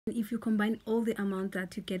If you combine all the amount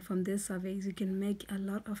that you get from these surveys, you can make a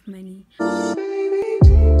lot of money.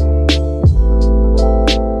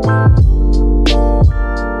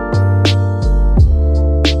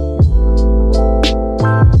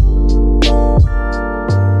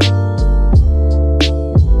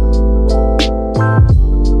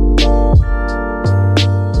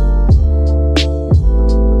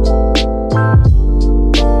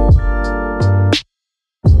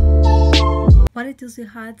 What it is, your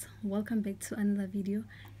hearts, welcome back to another video.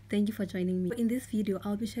 Thank you for joining me. In this video,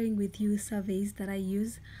 I'll be sharing with you surveys that I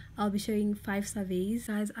use. I'll be sharing 5 surveys.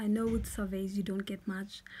 Guys, I know with surveys you don't get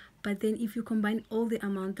much, but then if you combine all the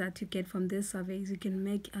amount that you get from these surveys, you can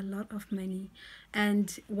make a lot of money.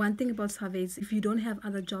 And one thing about surveys, if you don't have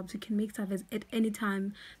other jobs, you can make surveys at any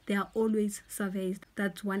time. There are always surveys.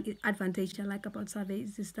 That's one advantage I like about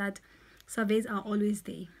surveys, is that surveys are always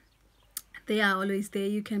there. They are always there.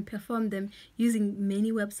 You can perform them using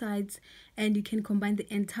many websites, and you can combine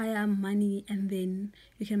the entire money, and then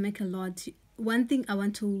you can make a lot. One thing I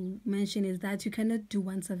want to mention is that you cannot do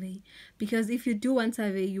one survey, because if you do one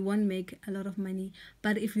survey you won't make a lot of money.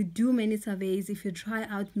 But if you do many surveys, if you try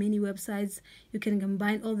out many websites, you can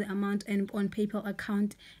combine all the amount and on PayPal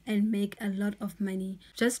account and make a lot of money.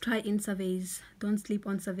 Just try in surveys. Don't sleep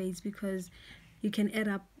on surveys, because you can add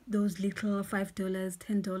up those little $5,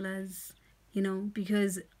 $10, you know,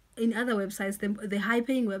 because in other websites, the high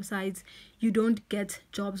paying websites, you don't get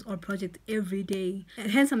jobs or projects every day.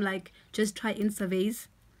 And hence I'm like, just try in surveys.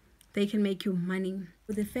 They can make you money.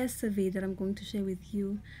 For the first survey that I'm going to share with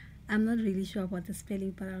you, I'm not really sure about the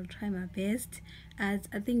spelling, but I'll try my best. As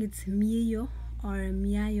I think it's Miyo or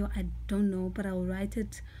Miayo, I don't know, but I'll write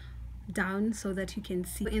it down so that you can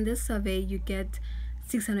see. In this survey you get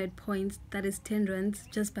 600 points, that is 10 rands,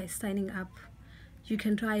 just by signing up. You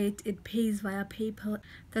can try it. It pays via PayPal.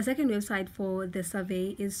 The second website for the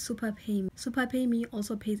survey is SuperPayMe. SuperPayMe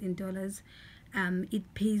also pays in dollars.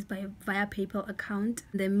 It pays via PayPal account.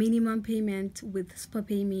 The minimum payment with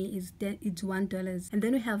SuperPayMe is it's $1. And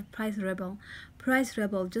then we have Price Rebel. Price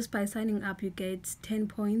Rebel, just by signing up you get 10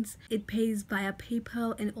 points. It pays via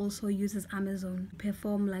PayPal and also uses Amazon to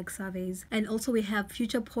perform like surveys. And also we have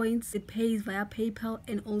Future Points. It pays via PayPal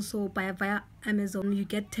and also via Amazon. You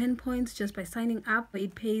get 10 points just by signing up.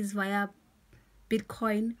 It pays via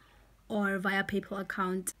Bitcoin or via PayPal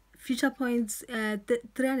account. Future Points,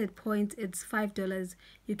 300 points, it's $5.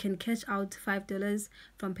 You can cash out $5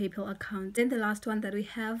 from PayPal account. Then the last one that we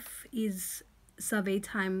have is Survey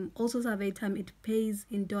Time. Also Survey Time, it pays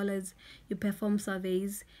in dollars. You perform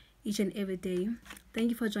surveys each and every day.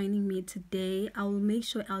 Thank you for joining me today. I'll make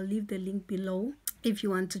sure I'll leave the link below if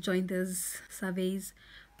you want to join these surveys.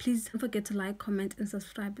 Please don't forget to like, comment and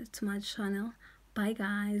subscribe to my channel. Bye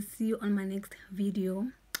guys, see you on my next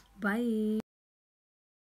video. Bye.